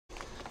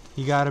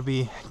you gotta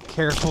be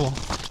careful.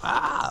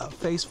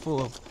 Face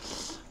full of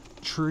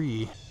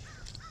tree.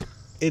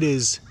 It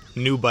is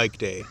new bike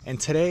day, and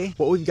today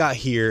what we've got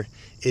here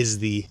is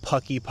the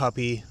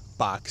PUCKIPUPPY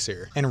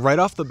Boxer. And right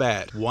off the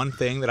bat, one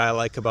thing that I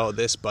like about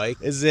this bike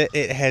is that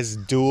it has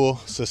dual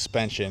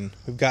suspension.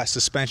 We've got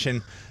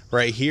suspension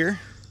right here,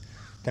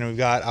 then we've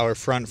got our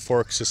front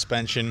fork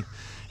suspension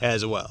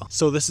as well.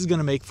 So this is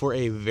gonna make for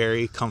a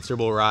very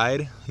comfortable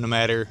ride no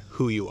matter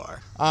who you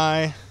are.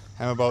 I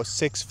am about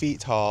 6 feet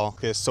tall,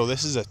 so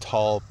this is a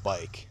tall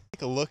bike.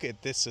 Take a look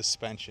at this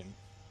suspension.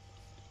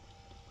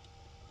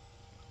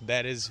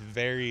 That is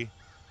very,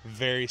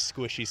 very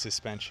squishy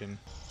suspension.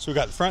 So we've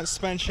got the front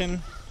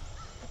suspension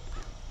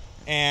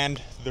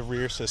and the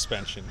rear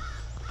suspension.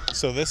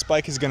 So this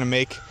bike is gonna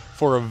make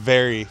for a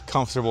very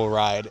comfortable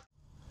ride.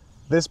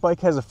 This bike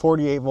has a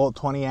 48 volt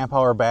 20 amp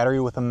hour battery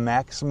with a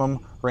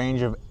maximum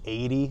range of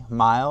 80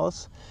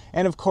 miles.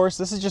 And of course,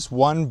 this is just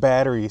one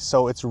battery,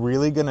 so it's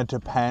really gonna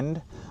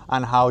depend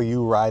on how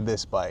you ride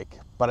this bike.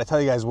 But I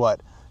tell you guys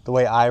what, the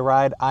way I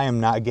ride, I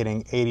am not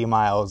getting 80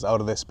 miles out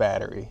of this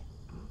battery.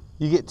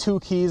 You get 2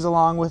 keys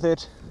along with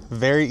it.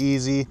 Very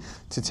easy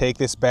to take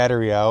this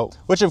battery out,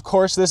 which of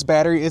course this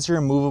battery is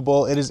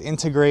removable. It is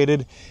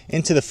integrated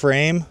into the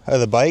frame of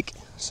the bike.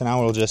 So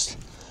now we'll just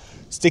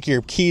stick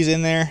your keys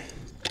in there,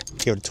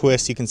 give it a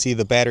twist. You can see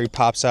the battery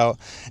pops out,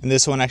 and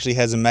this one actually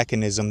has a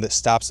mechanism that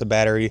stops the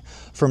battery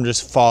from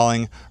just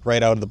falling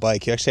right out of the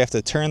bike. You actually have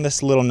to turn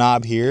this little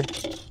knob here,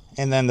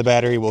 and then the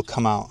battery will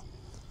come out.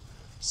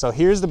 So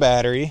here's the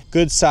battery,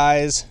 good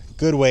size,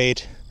 good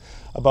weight,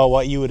 about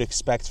what you would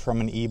expect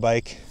from an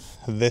e-bike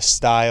this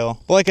style.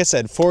 But like I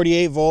said,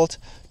 48 volt,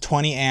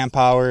 20 amp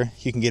hour,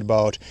 you can get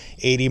about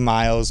 80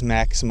 miles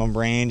maximum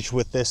range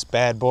with this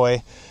bad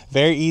boy.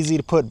 Very easy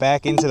to put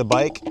back into the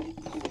bike.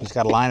 You just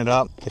gotta line it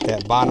up, get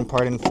that bottom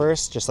part in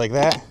first, just like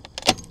that.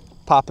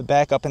 Pop it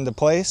back up into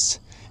place,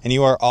 and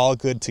you are all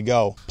good to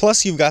go.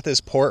 Plus you've got this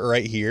port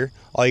right here.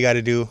 All you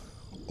gotta do,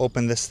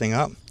 open this thing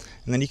up,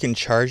 and then you can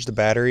charge the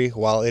battery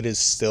while it is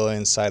still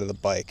inside of the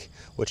bike,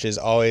 which is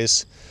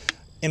always,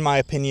 in my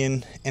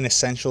opinion, an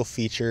essential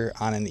feature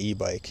on an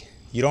e-bike.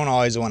 You don't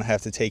always want to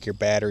have to take your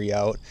battery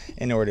out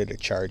in order to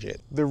charge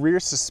it. The rear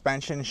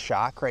suspension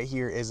shock right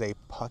here is a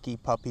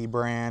PUCKIPUPPY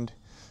brand,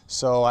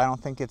 so I don't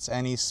think it's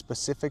any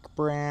specific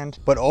brand,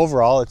 but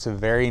overall it's a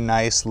very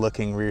nice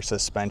looking rear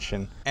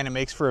suspension, and it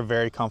makes for a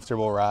very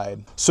comfortable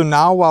ride. So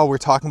now while we're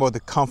talking about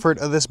the comfort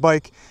of this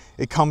bike,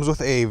 it comes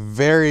with a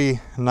very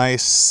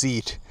nice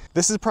seat.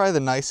 This is probably the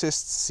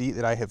nicest seat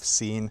that I have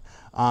seen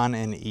on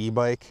an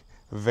e-bike.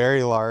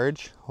 Very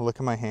large. Look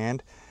at my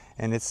hand,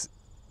 and it's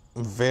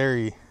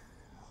very,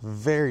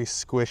 very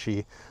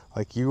squishy.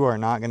 Like, you are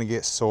not going to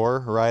get sore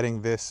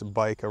riding this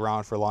bike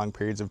around for long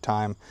periods of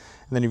time.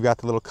 And then you've got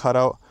the little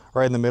cutout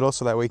right in the middle,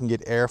 so that way you can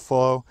get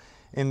airflow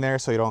in there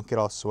so you don't get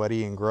all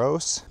sweaty and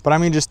gross. But I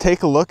mean, just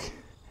take a look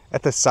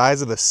at the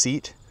size of the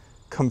seat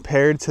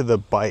compared to the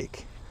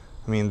bike.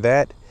 I mean,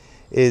 that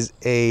is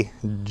a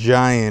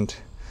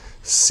giant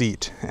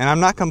seat, and I'm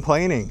not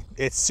complaining.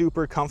 It's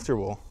super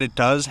comfortable. It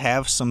does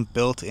have some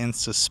built-in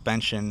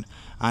suspension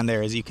on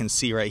there, as you can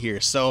see right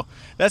here, so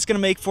that's going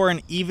to make for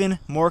an even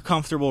more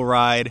comfortable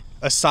ride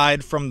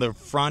aside from the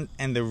front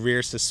and the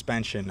rear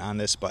suspension on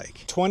this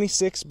bike.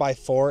 26 by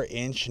 4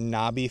 inch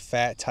knobby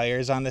fat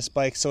tires on this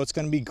bike, so it's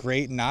going to be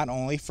great not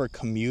only for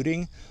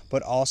commuting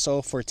but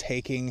also for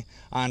taking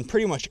on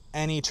pretty much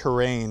any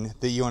terrain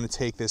that you want to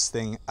take this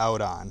thing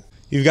out on.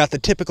 You've got the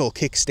typical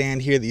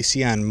kickstand here that you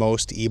see on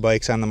most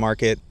e-bikes on the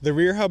market. The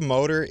rear hub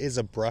motor is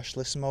a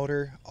brushless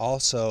motor,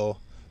 also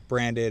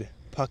branded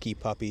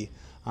PUCKIPUPPY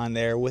on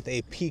there, with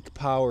a peak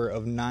power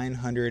of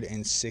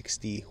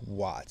 960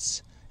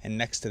 watts. And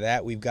next to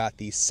that, we've got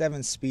the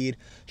 7-speed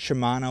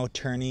Shimano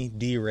tourney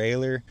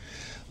derailleur,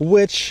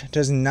 which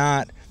does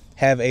not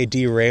have a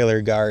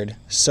derailleur guard.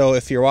 So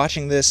if you're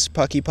watching this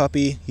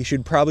PUCKIPUPPY, you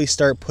should probably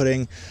start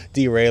putting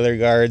derailleur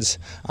guards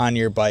on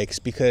your bikes,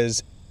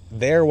 because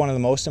they're one of the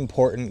most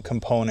important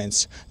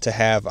components to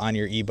have on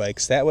your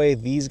e-bikes. That way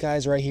these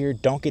guys right here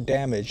don't get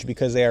damaged,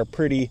 because they are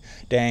pretty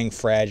dang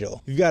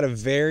fragile. You've got a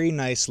very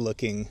nice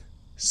looking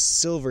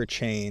silver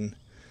chain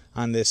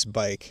on this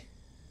bike.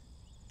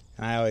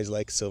 And I always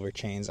like silver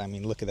chains. I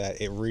mean, look at that.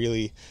 It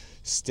really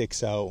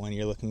sticks out when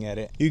you're looking at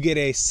it. You get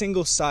a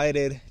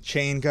single-sided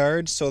chain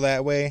guard, so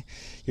that way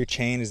your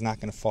chain is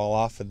not going to fall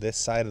off of this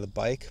side of the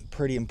bike.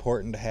 Pretty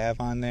important to have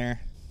on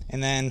there.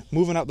 And then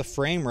moving up the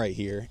frame right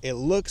here, it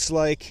looks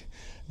like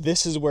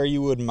this is where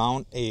you would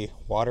mount a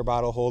water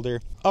bottle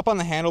holder. Up on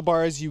the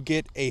handlebars, you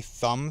get a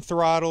thumb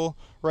throttle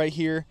right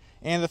here,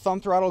 and the thumb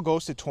throttle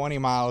goes to 20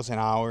 miles an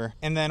hour.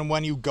 And then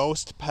when you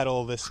ghost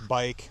pedal this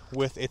bike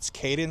with its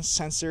cadence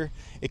sensor,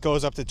 it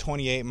goes up to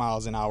 28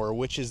 miles an hour,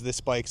 which is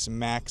this bike's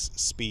max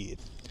speed.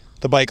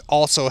 The bike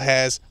also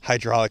has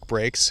hydraulic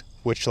brakes,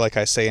 which, like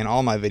I say in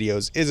all my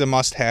videos, is a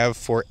must-have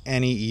for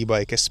any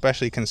e-bike,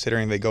 especially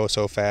considering they go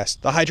so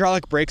fast. The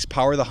hydraulic brakes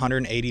power the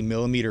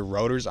 180mm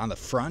rotors on the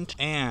front,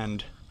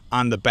 and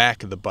on the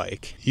back of the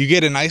bike. You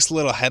get a nice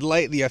little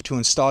headlight that you have to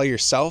install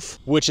yourself,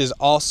 which is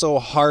also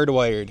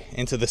hardwired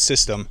into the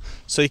system.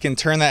 So you can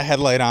turn that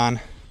headlight on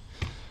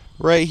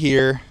right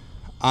here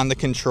on the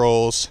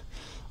controls.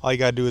 All you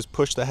gotta do is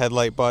push the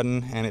headlight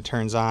button and it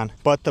turns on.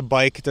 But the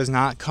bike does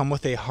not come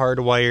with a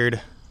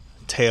hardwired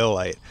tail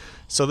light.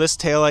 So this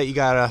tail light you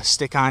gotta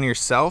stick on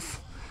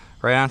yourself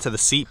right onto the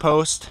seat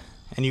post,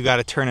 and you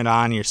gotta turn it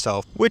on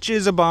yourself, which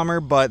is a bummer,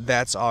 but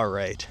that's all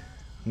right.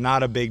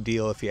 Not a big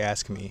deal if you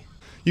ask me.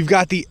 You've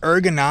got the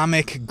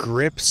ergonomic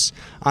grips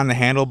on the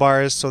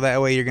handlebars, so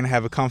that way you're gonna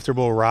have a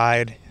comfortable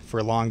ride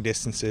for long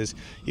distances.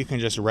 You can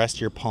just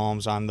rest your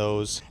palms on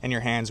those and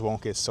your hands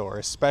won't get sore,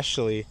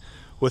 especially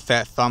with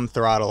that thumb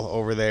throttle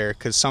over there,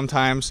 because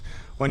sometimes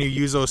when you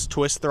use those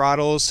twist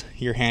throttles,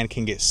 your hand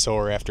can get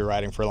sore after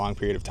riding for a long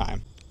period of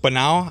time. But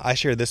now I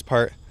share this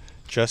part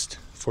just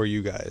for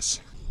you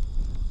guys.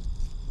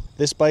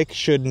 This bike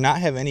should not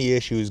have any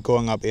issues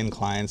going up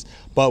inclines,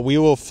 but we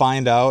will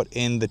find out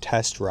in the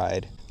test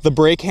ride. The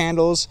brake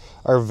handles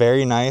are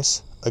very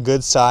nice, a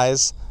good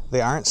size.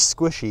 They aren't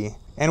squishy,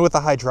 and with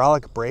the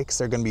hydraulic brakes,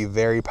 they're gonna be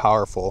very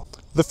powerful.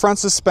 The front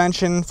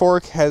suspension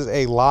fork has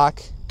a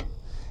lock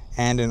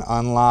and an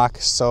unlock,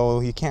 so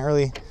you can't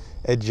really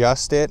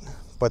adjust it,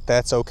 but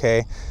that's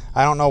okay.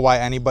 I don't know why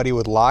anybody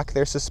would lock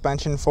their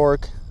suspension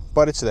fork,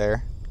 but it's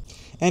there.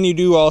 And you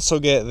do also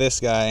get this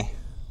guy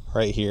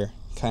right here.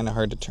 Kind of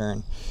hard to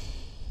turn,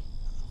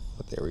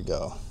 but there we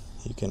go.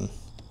 You can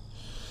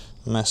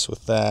mess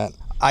with that.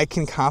 I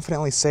can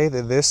confidently say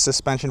that this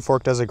suspension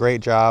fork does a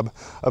great job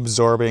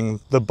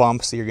absorbing the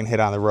bumps that you're gonna hit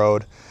on the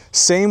road.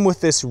 Same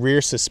with this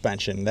rear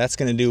suspension. That's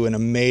gonna do an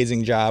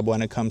amazing job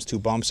when it comes to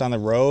bumps on the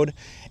road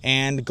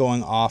and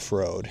going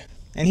off-road.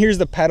 And here's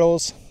the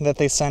pedals that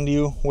they send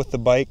you with the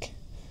bike.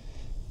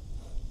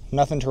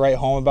 Nothing to write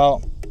home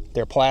about.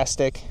 They're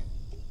plastic.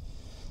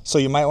 So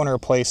you might want to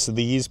replace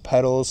these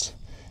pedals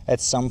at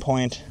some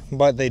point,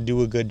 but they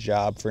do a good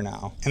job for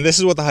now. And this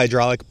is what the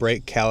hydraulic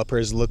brake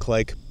calipers look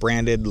like,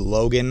 branded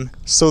Logan.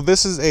 So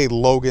this is a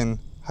Logan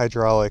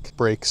hydraulic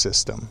brake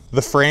system.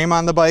 The frame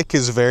on the bike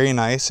is very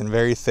nice and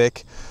very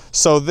thick,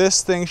 so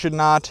this thing should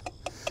not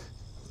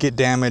get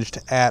damaged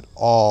at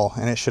all,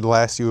 and it should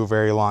last you a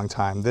very long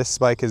time. This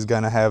bike is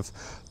gonna have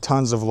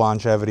tons of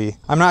longevity.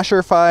 I'm not sure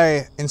if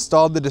I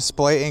installed the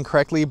display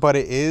incorrectly, but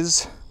it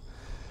is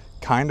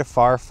kind of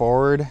far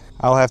forward.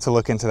 I'll have to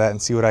look into that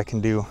and see what I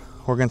can do.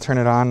 We're gonna turn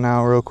it on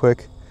now real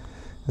quick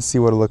and see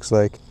what it looks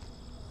like.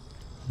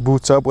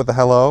 Boots up with a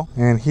hello,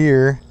 and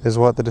here is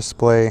what the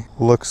display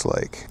looks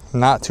like.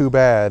 Not too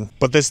bad,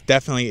 but this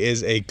definitely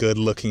is a good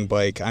looking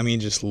bike. I mean,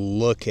 just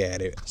look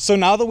at it. So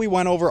now that we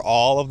went over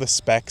all of the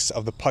specs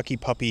of the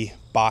PUCKIPUPPY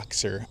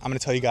Boxer, I'm gonna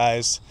tell you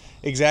guys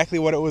exactly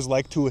what it was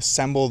like to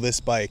assemble this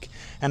bike.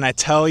 And I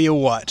tell you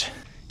what,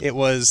 it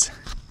was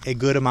a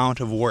good amount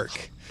of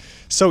work.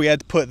 So we had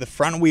to put the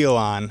front wheel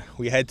on,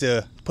 we had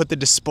to put the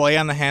display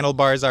on the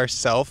handlebars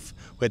ourselves,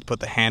 we had to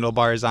put the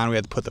handlebars on, we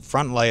had to put the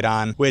front light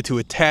on, we had to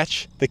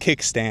attach the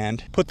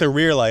kickstand, put the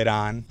rear light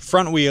on,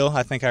 front wheel,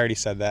 I think I already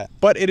said that.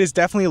 But it is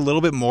definitely a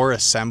little bit more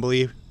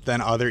assembly than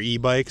other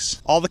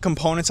e-bikes. All the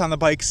components on the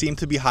bike seem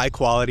to be high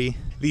quality.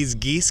 These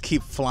geese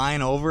keep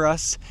flying over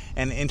us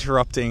and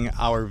interrupting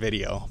our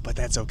video, but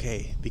that's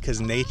okay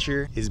because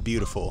nature is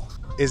beautiful.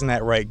 Isn't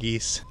that right,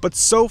 geese? But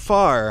so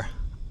far,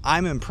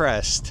 I'm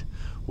impressed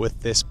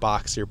with this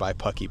Boxer by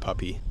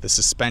PUCKIPUPPY. The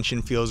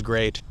suspension feels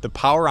great, the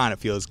power on it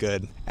feels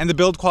good, and the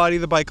build quality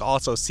of the bike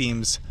also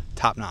seems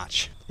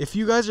top-notch. If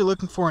you guys are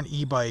looking for an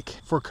e-bike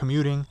for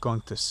commuting,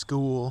 going to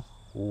school,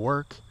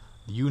 work,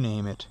 you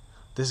name it,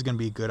 this is gonna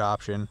be a good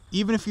option.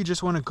 Even if you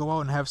just wanna go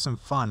out and have some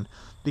fun,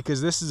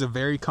 because this is a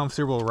very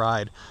comfortable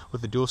ride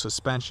with the dual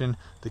suspension,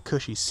 the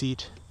cushy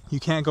seat. You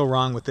can't go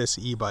wrong with this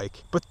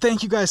e-bike. But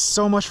thank you guys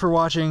so much for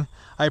watching.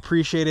 I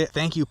appreciate it.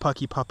 Thank you,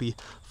 PUCKIPUPPY,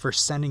 for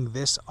sending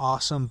this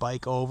awesome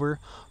bike over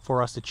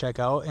for us to check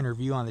out and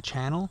review on the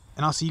channel.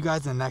 And I'll see you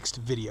guys in the next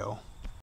video.